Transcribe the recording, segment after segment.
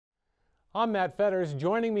I'm Matt Fetters.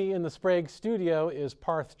 Joining me in the Sprague studio is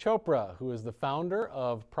Parth Chopra, who is the founder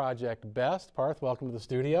of Project B.E.S.T. Parth, welcome to the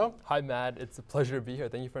studio. Hi, Matt. It's a pleasure to be here.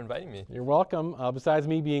 Thank you for inviting me. You're welcome. Besides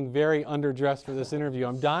me being very underdressed for this interview,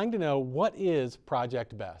 I'm dying to know, what is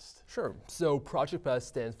Project B.E.S.T? Sure. So Project B.E.S.T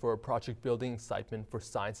stands for Project Building Excitement for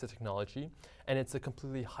Science and Technology, and it's a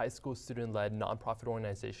completely high school student-led nonprofit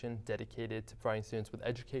organization dedicated to providing students with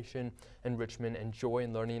education, enrichment, and joy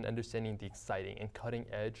in learning and understanding the exciting and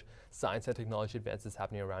cutting-edge science and technology advances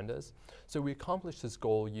happening around us. So we accomplished this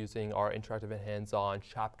goal using our interactive and hands-on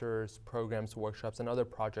chapters, programs, workshops, and other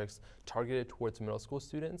projects targeted towards middle school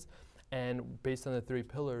students. And based on the 3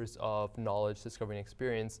 pillars of knowledge, discovery, and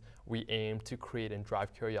experience, we aim to create and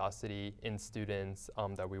drive curiosity in students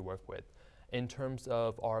that we work with. In terms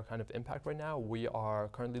of our kind of impact right now, we are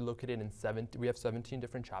currently located in we have 17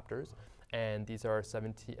 different chapters, and these are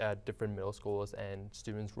 17 different middle schools, and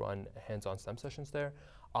students run hands-on STEM sessions there.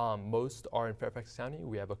 Most are in Fairfax County.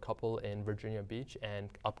 We have a couple in Virginia Beach, and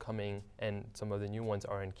upcoming, and some of the new ones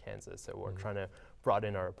are in Kansas. So we're trying to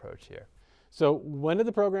broaden our approach here. So when did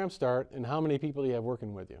the program start, and how many people do you have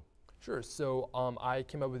working with you? Sure. So I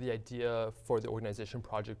came up with the idea for the organization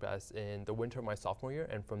Project B.E.S.T in the winter of my sophomore year,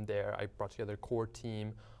 and from there I brought together a core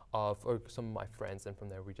team of some of my friends, and from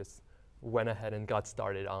there we just went ahead and got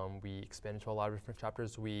started. We expanded to a lot of different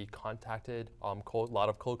chapters. We contacted a lot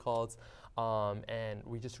of cold calls, and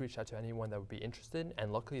we just reached out to anyone that would be interested,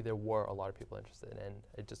 and luckily there were a lot of people interested, and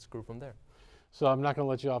it just grew from there. So I'm not going to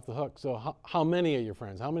let you off the hook. So how many of your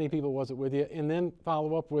friends, how many people was it with you? And then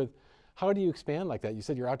follow up with, how do you expand like that? You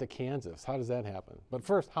said you're out to Kansas. How does that happen? But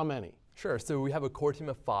first, how many? Sure. So we have a core team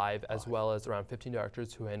of 5, as well as around 15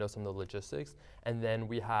 directors who handle some of the logistics. And then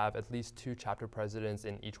we have at least 2 chapter presidents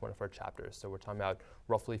in each one of our chapters. So we're talking about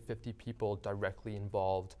roughly 50 people directly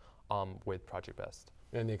involved with Project B.E.S.T.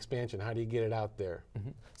 And the expansion, how do you get it out there?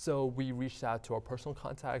 So we reached out to our personal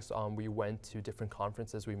contacts. We went to different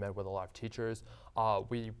conferences. We met with a lot of teachers.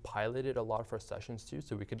 We piloted a lot of our sessions too,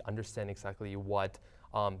 so we could understand exactly what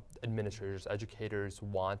administrators, educators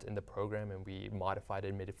want in the program, and we modified it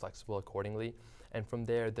and made it flexible accordingly. And from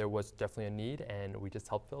there was definitely a need, and we just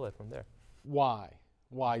helped fill it from there. Why?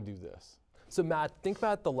 Why do this? So Matt, think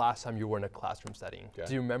about the last time you were in a classroom setting. Okay.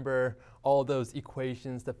 Do you remember all those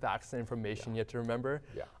equations, the facts and information you had to remember?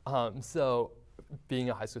 Yeah. So being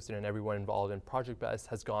a high school student, everyone involved in Project B.E.S.T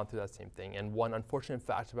has gone through that same thing. And one unfortunate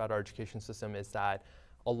fact about our education system is that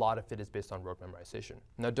a lot of it is based on rote memorization.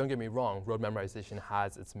 Now, don't get me wrong, rote memorization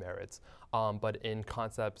has its merits, but in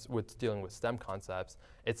concepts with dealing with STEM concepts,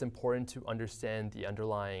 it's important to understand the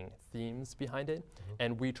underlying themes behind it,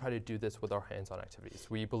 and we try to do this with our hands-on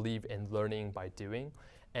activities. We believe in learning by doing,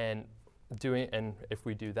 and if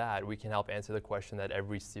we do that, we can help answer the question that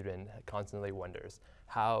every student constantly wonders: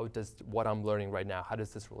 how does what I'm learning right now, how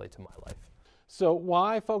does this relate to my life? So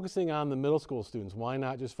why focusing on the middle school students? Why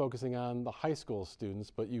not just focusing on the high school students,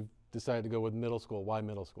 but you've decided to go with middle school? Why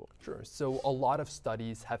middle school? Sure. So a lot of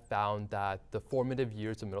studies have found that the formative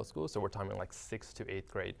years of middle school, so we're talking like 6th to 8th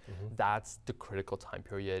grade, that's the critical time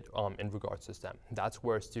period in regards to STEM. That's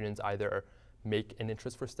where students either make an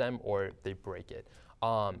interest for STEM or they break it.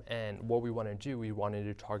 And what we want to do, we wanted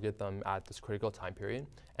to target them at this critical time period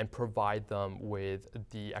and provide them with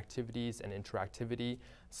the activities and interactivity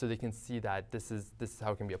so they can see that this is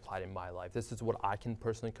how it can be applied in my life. This is what I can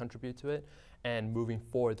personally contribute to it. And moving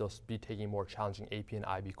forward, they'll be taking more challenging AP and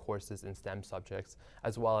IB courses in STEM subjects,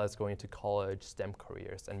 as well as going to college STEM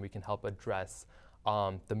careers. And we can help address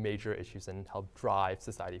the major issues and help drive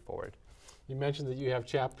society forward. You mentioned that you have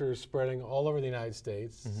chapters spreading all over the United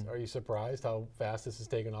States. Are you surprised how fast this has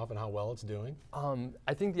taken off and how well it's doing?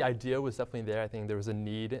 I think the idea was definitely there. I think there was a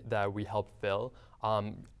need that we helped fill.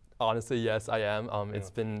 Honestly, yes, I am.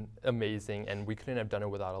 It's been amazing, and we couldn't have done it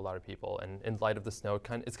without a lot of people. And in light of the snow,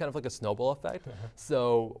 it's kind of like a snowball effect.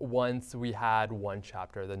 So once we had one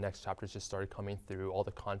chapter, the next chapters just started coming through, all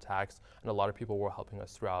the contacts, and a lot of people were helping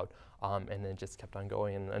us throughout. And then it just kept on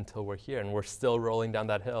going until we're here, and we're still rolling down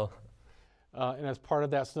that hill. And as part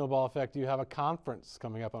of that snowball effect, you have a conference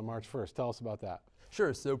coming up on March 1st. Tell us about that.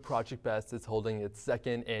 Sure. So Project B.E.S.T is holding its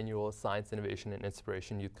 2nd annual Science, Innovation, and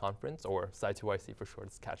Inspiration Youth Conference, or Sci2YC for short.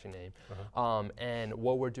 It's a catchy name. And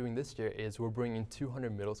what we're doing this year is we're bringing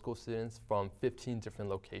 200 middle school students from 15 different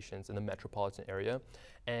locations in the metropolitan area.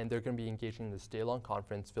 And they're going to be engaging in this day-long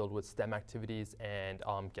conference filled with STEM activities and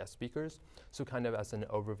guest speakers. So kind of as an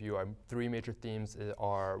overview, our 3 major themes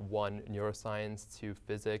are 1, neuroscience, 2,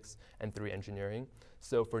 physics, and 3, engineering.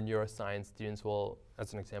 So for neuroscience, students will,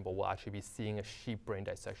 as an example, will actually be seeing a sheep brain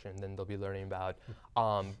dissection. Then they'll be learning about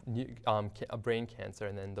brain cancer,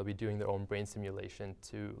 and then they'll be doing their own brain simulation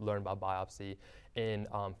to learn about biopsy. In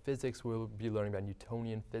physics, we'll be learning about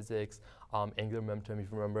Newtonian physics, angular momentum.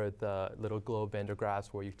 If you remember the little globe Van der Graafs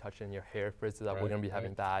where you touch it in your hair frizzes up, we're going to be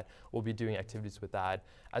having that. We'll be doing activities with that,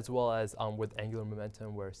 as well as with angular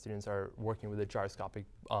momentum, where students are working with a gyroscopic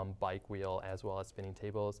bike wheel as well as spinning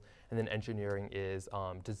tables. And then engineering is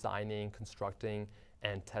designing, constructing,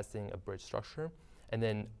 and testing a bridge structure. And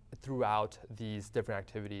then throughout these different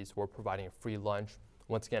activities, we're providing a free lunch.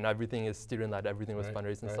 Once again, everything is student-led, everything was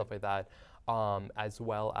fundraising and stuff like that. As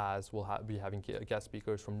well as we'll be having guest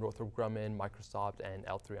speakers from Northrop Grumman, Microsoft, and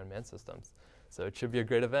L3 Unmanned Systems. So it should be a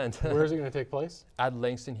great event. Where is it going to take place? At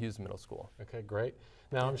Langston Hughes Middle School. Okay, great.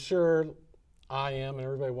 Now I'm sure I am, and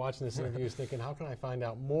everybody watching this interview is thinking, how can I find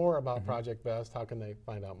out more about Project B.E.S.T? How can they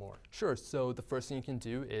find out more? Sure. So the first thing you can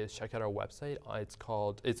do is check out our website.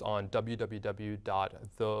 It's on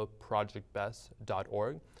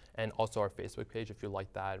www.theprojectbest.org. And also our Facebook page. If you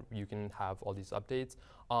like that, you can have all these updates.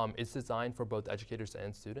 It's designed for both educators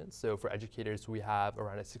and students. So for educators, we have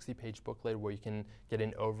around a 60-page booklet where you can get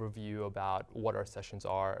an overview about what our sessions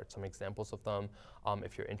are, some examples of them.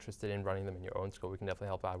 If you're interested in running them in your own school, we can definitely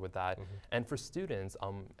help out with that. And for students,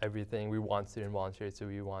 everything, we want student volunteers, so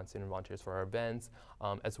we want student volunteers for our events,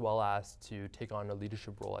 as well as to take on a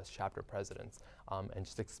leadership role as chapter presidents and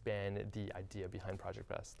just expand the idea behind Project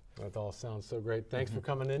B.E.S.T. That all sounds so great. Thanks for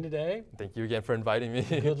coming in today. Thank you again for inviting me.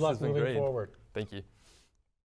 Good luck moving forward. Thank you.